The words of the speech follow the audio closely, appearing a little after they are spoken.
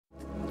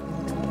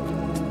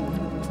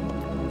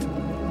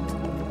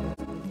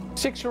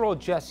6-year-old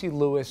Jesse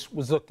Lewis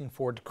was looking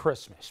forward to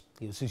Christmas.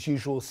 He was his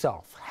usual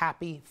self,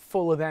 happy,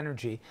 full of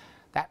energy.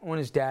 That when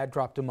his dad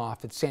dropped him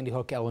off at Sandy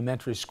Hook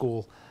Elementary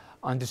School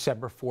on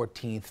December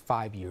 14th,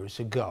 5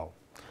 years ago.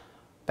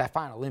 That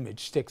final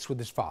image sticks with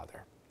his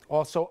father.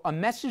 Also, a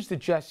message that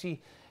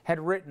Jesse had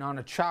written on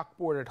a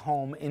chalkboard at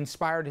home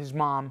inspired his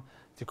mom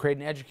to create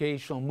an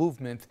educational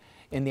movement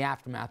in the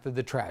aftermath of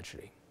the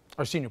tragedy.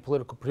 Our senior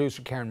political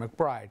producer, Caryn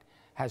McBride,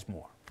 has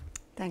more.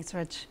 Thanks,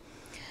 Rich.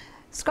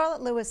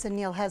 Scarlett Lewis and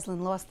Neil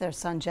Heslin lost their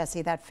son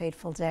Jesse that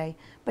fateful day,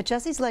 but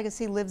Jesse's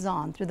legacy lives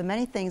on through the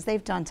many things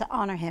they've done to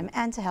honor him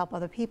and to help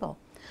other people.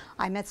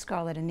 I met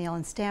Scarlett and Neil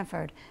in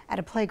Stanford at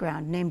a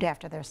playground named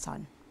after their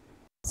son.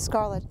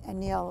 Scarlett and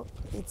Neil,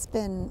 it's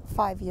been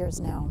 5 years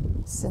now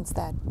since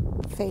that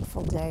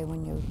fateful day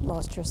when you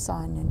lost your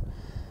son, and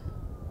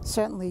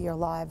certainly your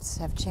lives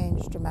have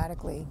changed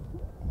dramatically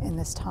in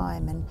this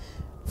time. And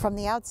from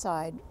the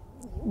outside,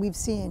 we've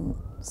seen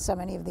so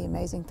many of the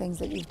amazing things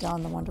that you've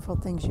done, the wonderful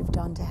things you've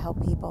done to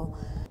help people.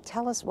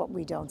 Tell us what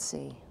we don't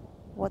see.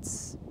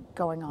 What's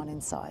going on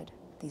inside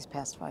these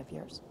past 5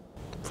 years?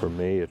 For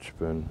me,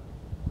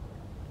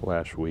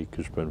 last week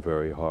has been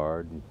very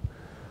hard.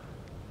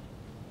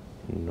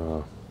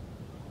 And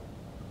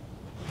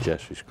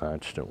Jesse's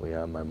constantly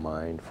on my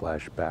mind,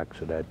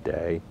 flashbacks of that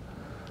day.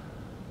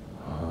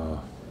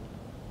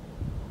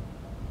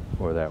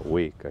 Or that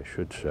week, I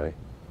should say.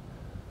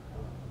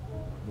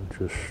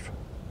 Just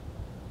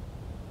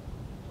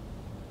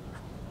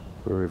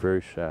very,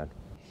 very sad.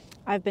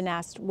 I've been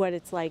asked what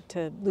it's like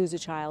to lose a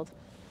child,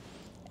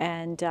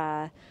 and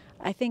I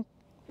think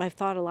I've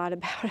thought a lot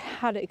about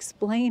how to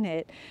explain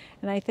it,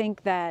 and I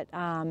think that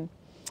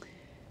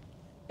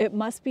it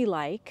must be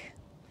like,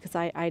 because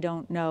I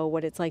don't know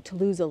what it's like to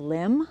lose a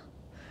limb,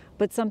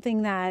 but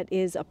something that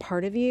is a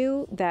part of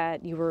you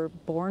that you were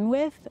born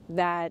with,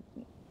 that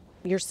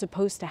you're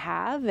supposed to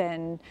have,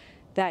 and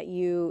that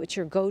it's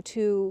your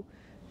go-to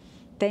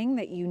thing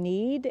that you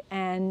need.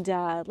 And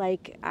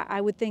like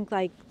I would think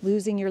like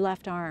losing your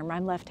left arm.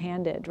 I'm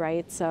left-handed,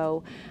 right?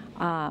 So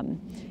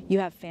you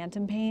have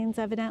phantom pains,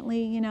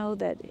 evidently, you know,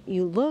 that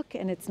you look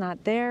and it's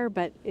not there,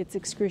 but it's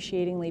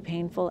excruciatingly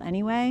painful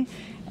anyway.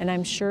 And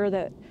I'm sure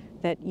that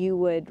you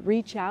would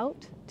reach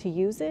out to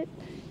use it,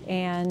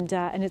 and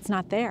it's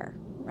not there,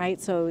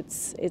 right? So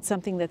it's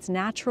something that's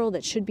natural,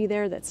 that should be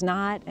there, that's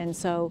not. And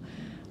so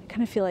I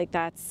kind of feel like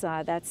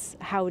that's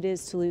how it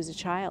is to lose a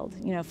child.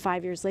 You know,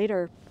 5 years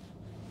later,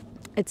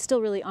 it's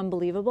still really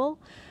unbelievable.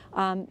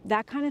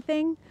 That kind of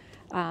thing,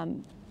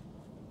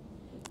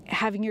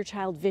 having your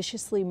child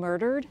viciously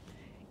murdered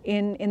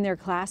in their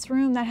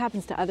classroom, that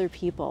happens to other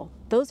people.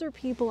 Those are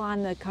people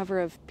on the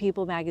cover of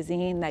People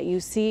magazine that you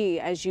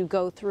see as you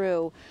go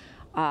through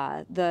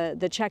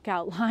the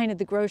checkout line at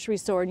the grocery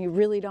store and you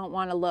really don't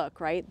want to look,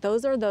 right?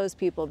 Those are those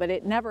people, but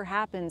it never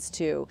happened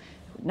to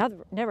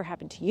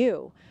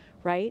you,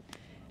 right?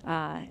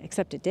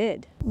 Except it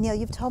did. Neil,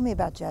 you've told me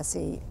about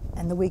Jesse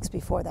and the weeks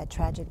before that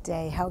tragic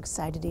day, how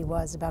excited he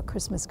was about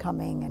Christmas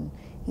coming, and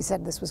he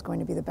said this was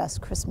going to be the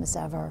best Christmas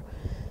ever.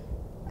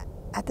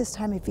 At this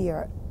time of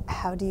year,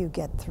 how do you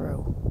get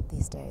through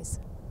these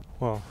days?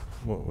 Well,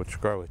 what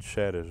Scarlett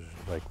said is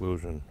like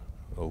losing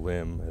a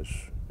limb.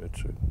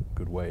 It's a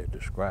good way of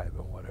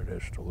describing what it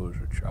is to lose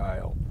a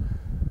child.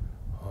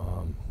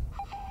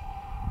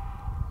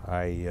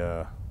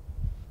 I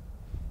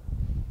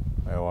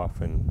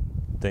often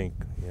think,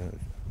 you know,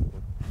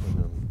 in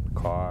the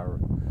car,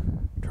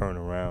 turn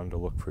around to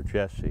look for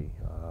Jesse.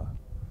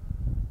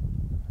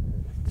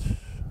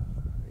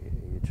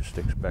 You just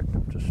expect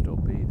him to still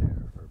be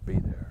there or be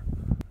there.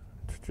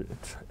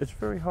 It's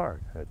very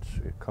hard. It's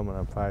coming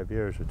on 5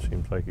 years. It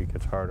seems like it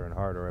gets harder and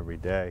harder every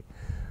day.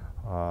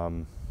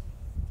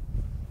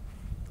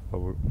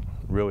 What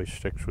really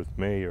sticks with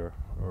me or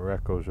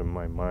echoes in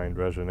my mind,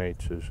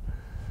 resonates, is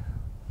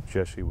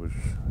Jesse was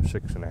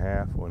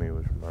 6.5 when he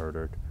was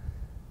murdered,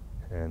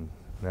 and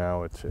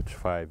now it's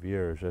 5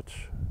 years. It's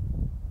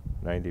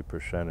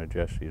 90% of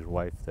Jesse's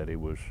life that he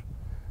was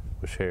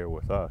here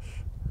with us,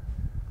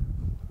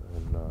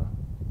 and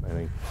I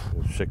think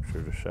the 6th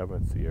or the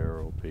 7th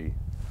year will be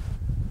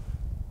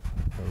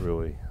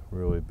really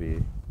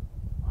be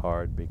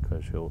hard,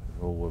 because he'll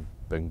have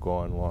been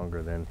gone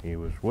longer than he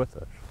was with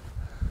us.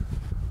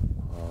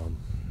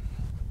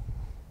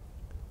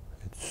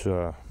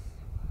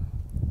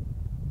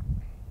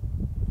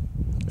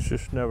 It's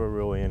just never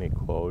really any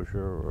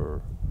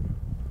closure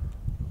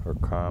or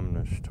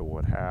calmness to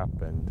what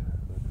happened,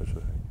 because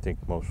I think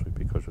mostly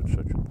because it's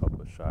such a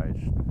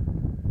publicized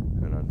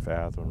and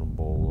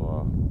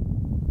unfathomable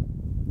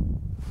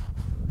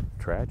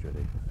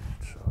tragedy.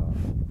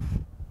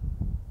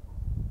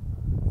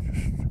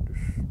 There's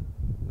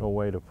no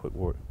way to put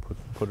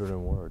it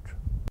in words.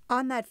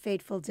 On that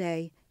fateful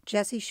day,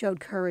 Jesse showed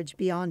courage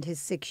beyond his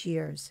 6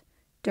 years.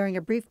 During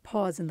a brief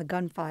pause in the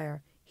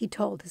gunfire, he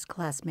told his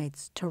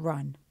classmates to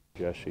run.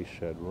 Jesse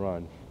said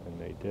run, and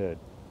they did.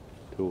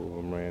 2 of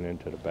them ran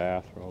into the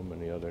bathroom,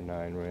 and the other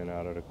 9 ran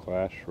out of the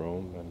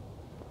classroom and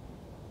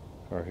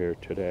are here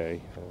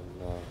today.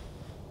 And,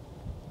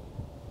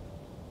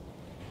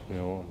 you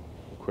know,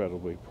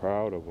 incredibly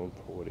proud of him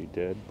for what he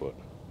did, but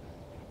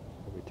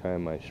every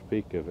time I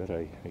speak of it,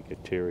 I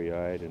get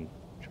teary-eyed and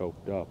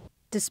choked up.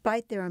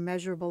 Despite their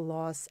immeasurable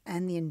loss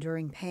and the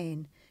enduring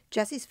pain,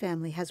 Jesse's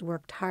family has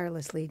worked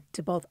tirelessly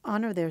to both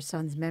honor their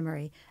son's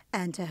memory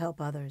and to help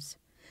others.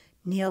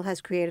 Neil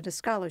has created a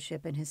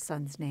scholarship in his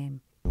son's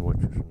name, Which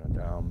is an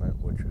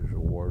endowment which is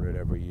awarded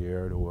every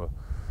year to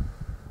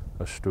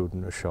a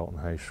student at Shelton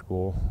High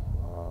School,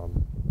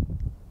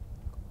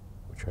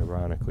 which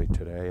ironically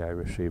today I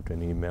received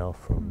an email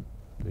from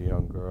the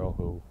young girl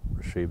who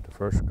received the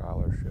first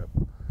scholarship.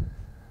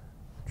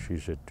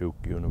 She's at Duke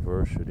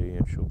University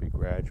and she'll be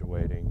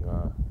graduating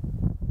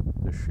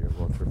this year.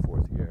 Well, it's her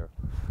 4th year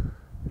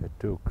at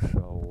Duke.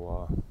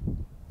 So,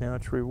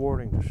 it's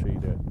rewarding to see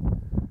that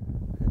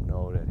and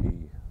know that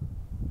he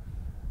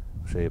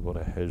was able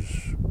to,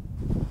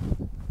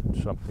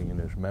 something in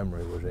his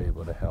memory was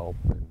able to help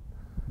and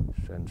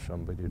send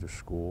somebody to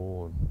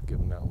school and give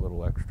them that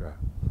little extra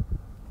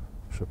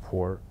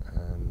support.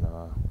 And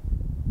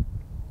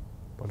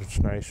but it's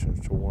nice and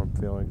it's a warm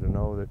feeling to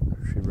know that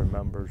she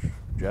remembers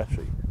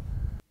Jesse.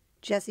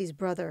 Jesse's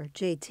brother,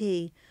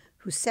 JT,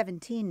 who's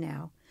 17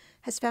 now,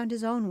 has found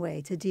his own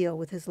way to deal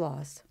with his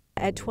loss.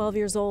 At 12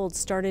 years old,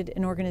 started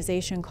an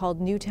organization called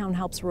Newtown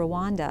Helps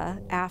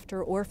Rwanda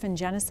after orphan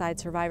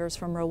genocide survivors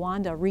from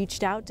Rwanda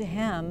reached out to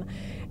him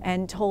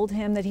and told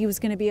him that he was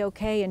going to be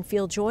okay and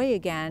feel joy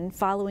again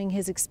following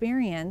his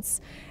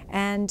experience,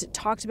 and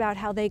talked about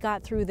how they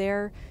got through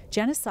their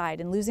genocide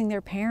and losing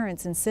their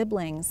parents and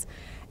siblings.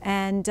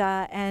 And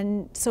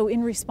so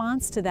in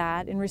response to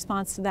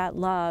that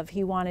love,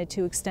 he wanted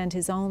to extend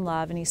his own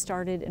love, and he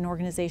started an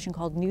organization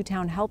called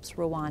Newtown Helps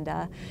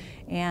Rwanda.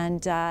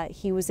 And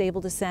he was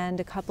able to send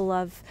a couple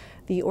of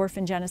the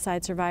orphan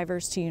genocide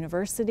survivors to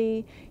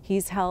university.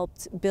 He's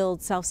helped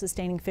build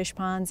self-sustaining fish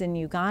ponds in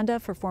Uganda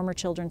for former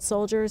children's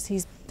soldiers.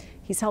 He's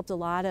helped a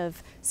lot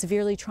of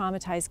severely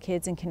traumatized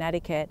kids in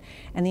Connecticut.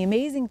 And the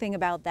amazing thing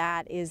about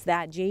that is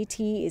that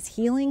JT is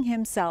healing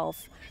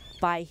himself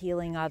by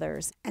healing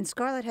others. And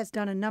Scarlett has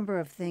done a number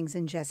of things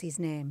in Jesse's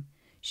name.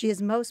 She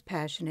is most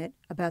passionate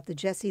about the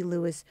Jesse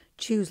Lewis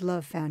Choose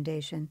Love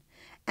Foundation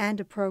and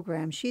a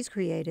program she's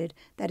created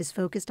that is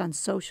focused on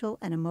social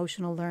and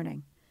emotional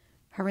learning.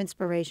 Her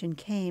inspiration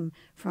came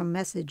from a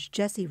message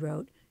Jesse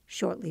wrote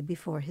shortly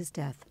before his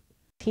death.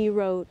 He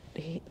wrote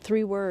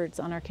 3 words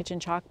on our kitchen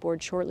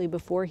chalkboard shortly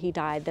before he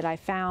died that I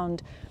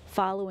found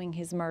following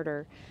his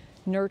murder: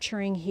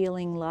 nurturing,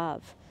 healing,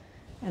 love.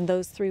 And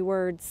those 3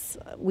 words,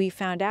 we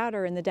found out,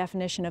 are in the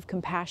definition of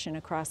compassion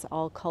across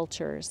all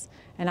cultures.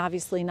 And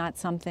obviously not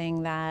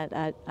something that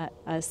a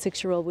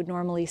 6-year-old would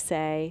normally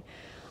say,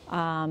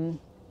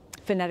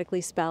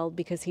 phonetically spelled,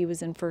 because he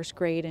was in 1st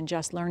grade and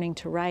just learning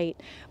to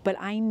write. But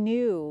I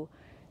knew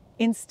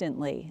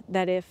instantly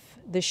that if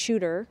the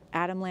shooter,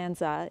 Adam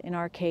Lanza, in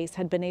our case,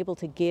 had been able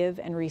to give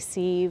and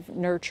receive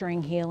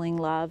nurturing, healing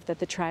love, that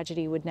the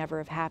tragedy would never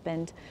have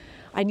happened.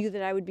 I knew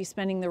that I would be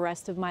spending the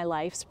rest of my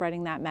life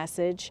spreading that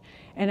message,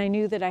 and I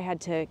knew that I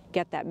had to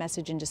get that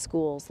message into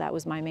schools. That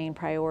was my main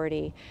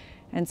priority.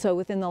 And so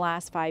within the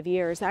last 5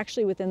 years,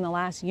 actually within the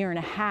last 1.5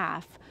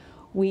 years,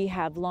 we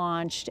have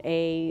launched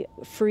a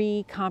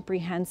free,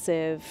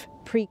 comprehensive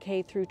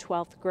pre-K through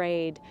 12th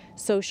grade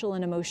social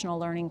and emotional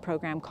learning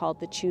program called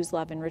the Choose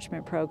Love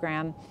Enrichment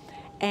Program.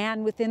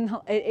 And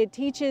it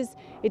teaches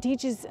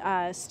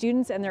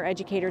students and their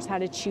educators how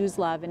to choose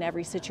love in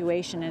every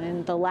situation. And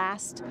in the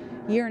last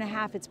 1.5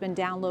 years, it's been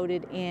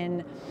downloaded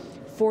in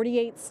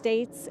 48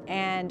 states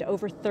and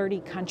over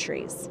 30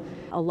 countries.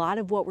 A lot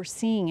of what we're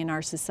seeing in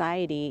our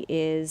society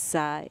is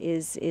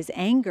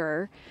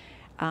anger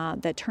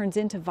that turns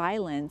into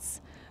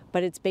violence,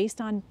 but it's based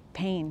on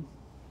pain,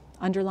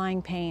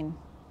 underlying pain.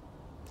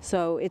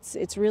 So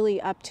it's really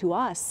up to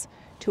us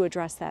to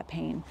address that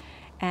pain.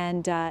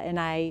 And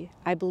I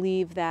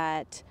believe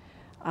that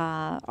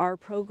our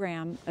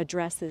program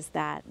addresses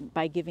that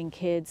by giving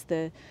kids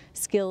the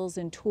skills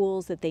and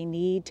tools that they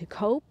need to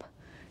cope,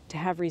 to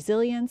have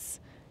resilience,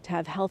 to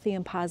have healthy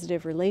and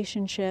positive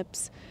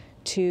relationships,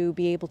 to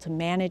be able to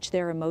manage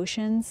their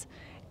emotions,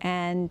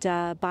 and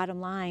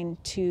bottom line,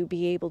 to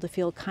be able to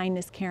feel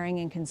kindness, caring,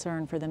 and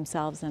concern for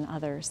themselves and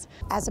others.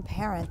 As a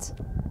parent,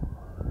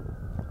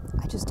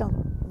 I just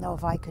don't know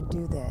if I could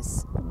do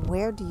this.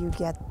 Where do you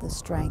get the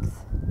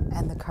strength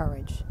and the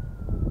courage?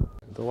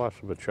 The loss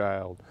of a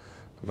child,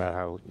 no matter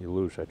how you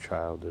lose that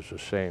child, is the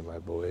same, I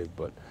believe,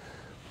 but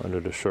under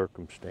the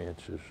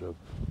circumstances of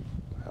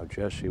how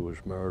Jesse was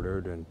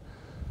murdered and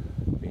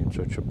being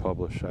such a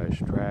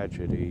publicized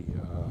tragedy,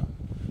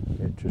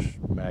 it just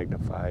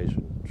magnifies,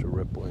 and it's a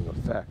rippling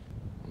effect.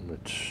 And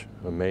it's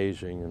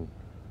amazing and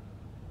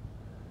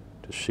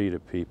to see the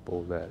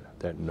people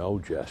that know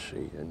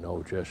Jesse and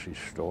know Jesse's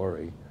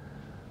story.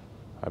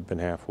 I've been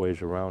halfway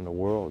around the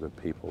world and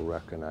people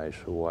recognize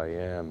who I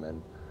am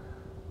and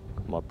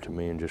come up to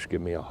me and just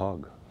give me a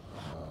hug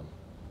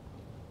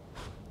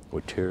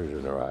with tears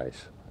in their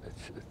eyes.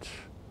 It's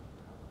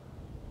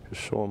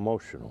just so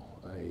emotional.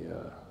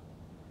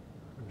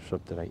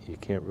 Something you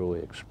can't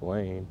really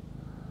explain.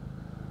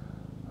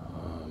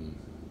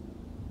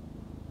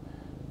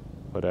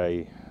 But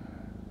I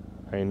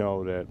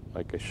know that,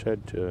 like I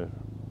said, to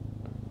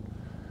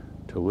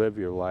live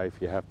your life,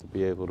 you have to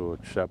be able to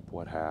accept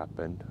what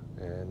happened.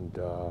 And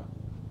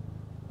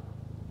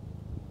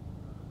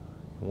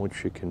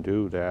once you can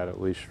do that,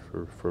 at least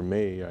for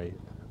me, I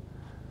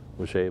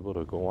was able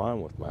to go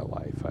on with my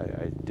life.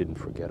 I didn't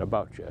forget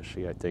about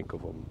Jesse. I think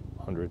of him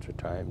hundreds of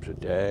times a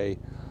day.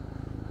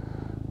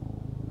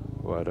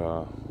 But,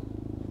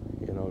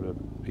 you know,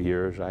 the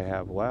years I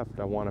have left,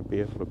 I want to be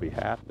able to be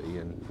happy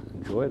and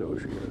enjoy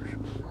those years.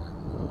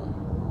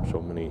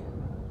 So many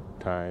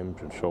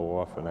times and so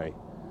often I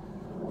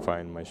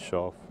find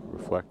myself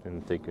reflecting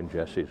and thinking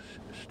Jesse's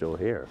still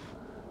here.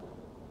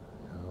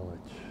 You know,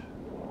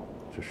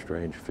 it's a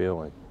strange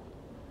feeling.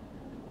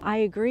 I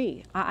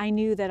agree. I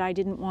knew that I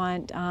didn't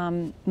want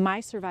my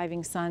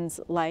surviving son's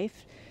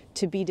life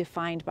to be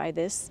defined by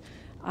this.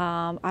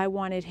 I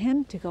wanted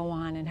him to go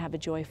on and have a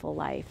joyful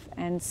life.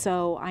 And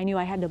so I knew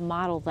I had to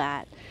model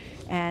that.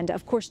 And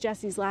of course,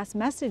 Jesse's last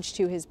message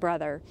to his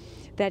brother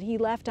that he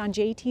left on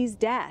JT's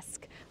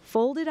desk,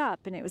 folded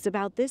up, and it was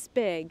about this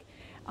big.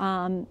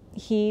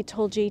 He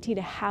told JT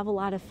to have a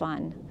lot of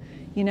fun,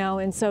 you know,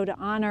 and so to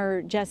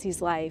honor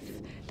Jesse's life,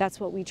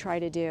 that's what we try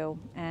to do,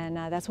 and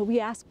that's what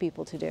we ask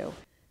people to do.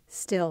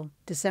 Still,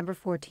 December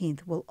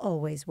 14th will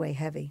always weigh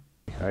heavy.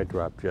 I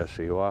dropped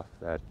Jesse off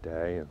that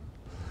day and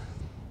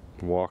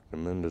walked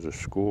him into the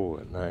school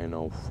at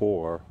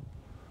 9:04,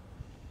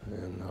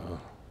 and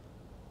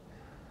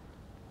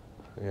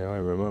you know, I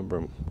remember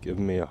him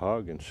giving me a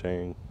hug and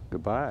saying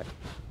goodbye,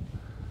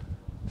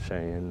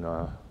 saying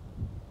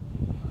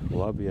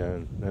love you,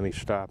 and then he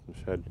stopped and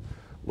said,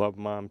 love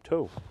Mom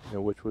too, you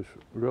know, which was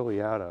really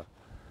kind of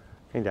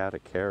out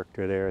of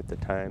character there at the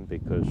time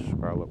because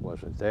Scarlett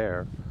wasn't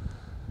there.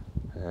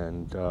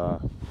 And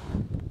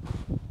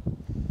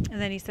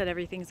then he said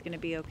everything's going to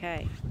be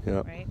okay,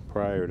 yeah, right?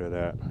 Prior to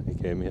that, he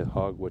gave me a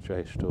hug, which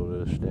I still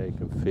to this day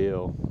can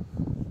feel.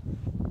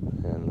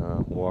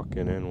 And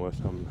walking in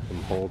with him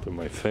holding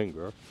my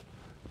finger.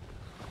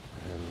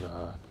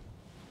 And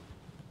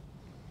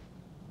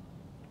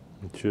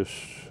it's just,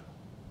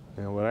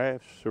 you know, when I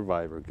have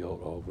survivor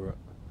guilt over it,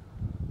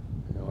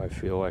 you know, I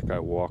feel like I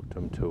walked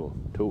him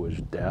to his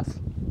death.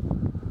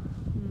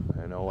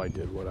 I know I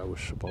did what I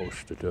was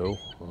supposed to do.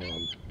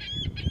 I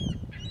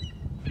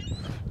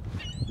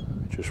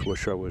just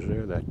wish I was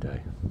there that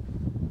day,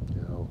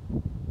 you know.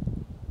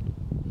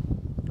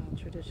 Well,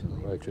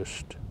 traditionally. I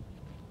just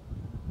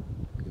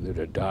either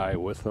to die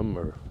with him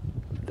or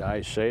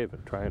die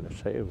trying to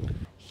save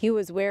him. He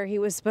was where he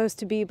was supposed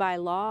to be by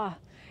law,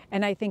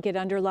 and I think it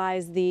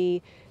underlies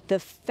the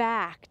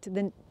fact,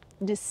 the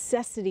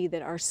necessity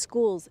that our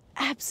schools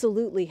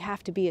absolutely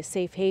have to be a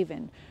safe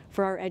haven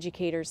for our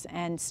educators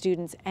and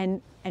students,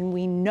 and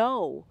we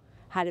know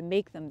how to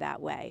make them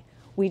that way.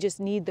 We just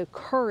need the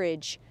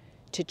courage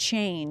to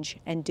change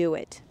and do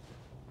it.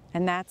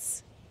 And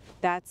that's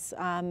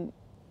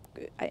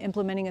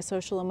implementing a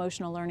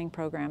social-emotional learning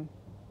program.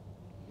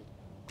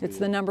 It's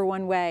the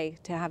 #1 way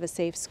to have a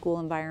safe school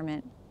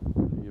environment.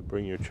 You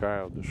bring your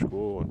child to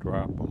school and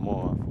drop them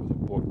off with a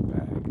book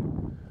bag.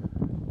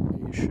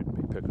 You shouldn't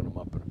be picking them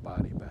up in a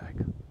body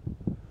bag.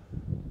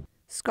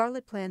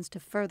 Scarlett plans to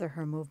further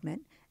her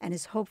movement and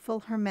is hopeful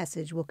her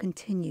message will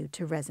continue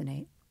to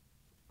resonate.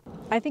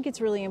 I think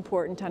it's really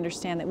important to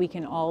understand that we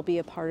can all be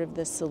a part of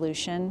the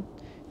solution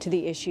to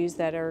the issues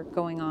that are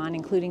going on,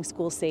 including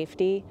school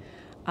safety.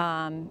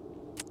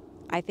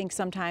 I think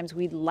sometimes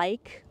we'd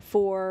like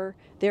for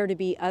there to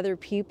be other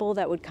people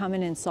that would come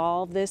in and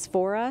solve this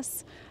for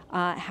us.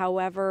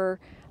 However,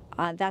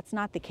 that's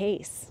not the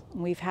case.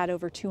 We've had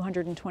over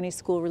 220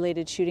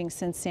 school-related shootings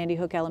since Sandy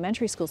Hook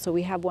Elementary School, so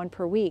we have one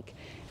per week,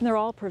 and they're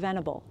all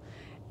preventable.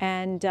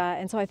 And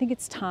so I think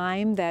it's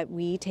time that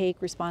we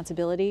take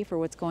responsibility for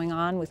what's going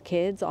on with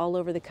kids all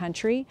over the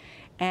country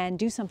and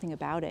do something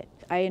about it.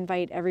 I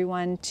invite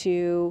everyone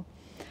to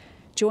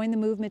join the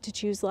movement to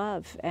choose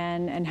love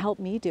and help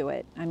me do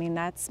it. I mean,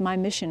 that's my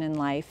mission in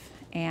life,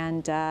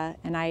 and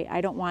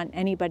I don't want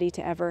anybody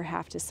to ever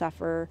have to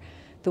suffer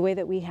the way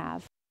that we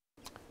have.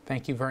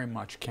 Thank you very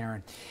much,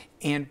 Caryn.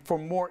 And for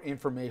more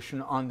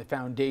information on the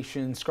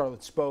foundation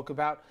Scarlett spoke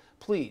about,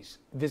 please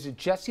visit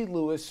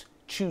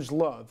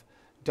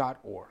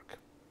JesseLewisChooseLove.org.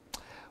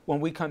 When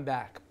we come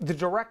back, the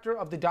director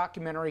of the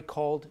documentary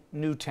called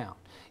Newtown.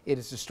 It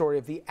is the story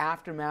of the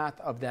aftermath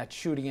of that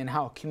shooting and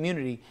how a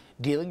community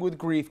dealing with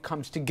grief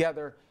comes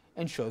together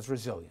and shows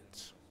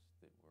resilience.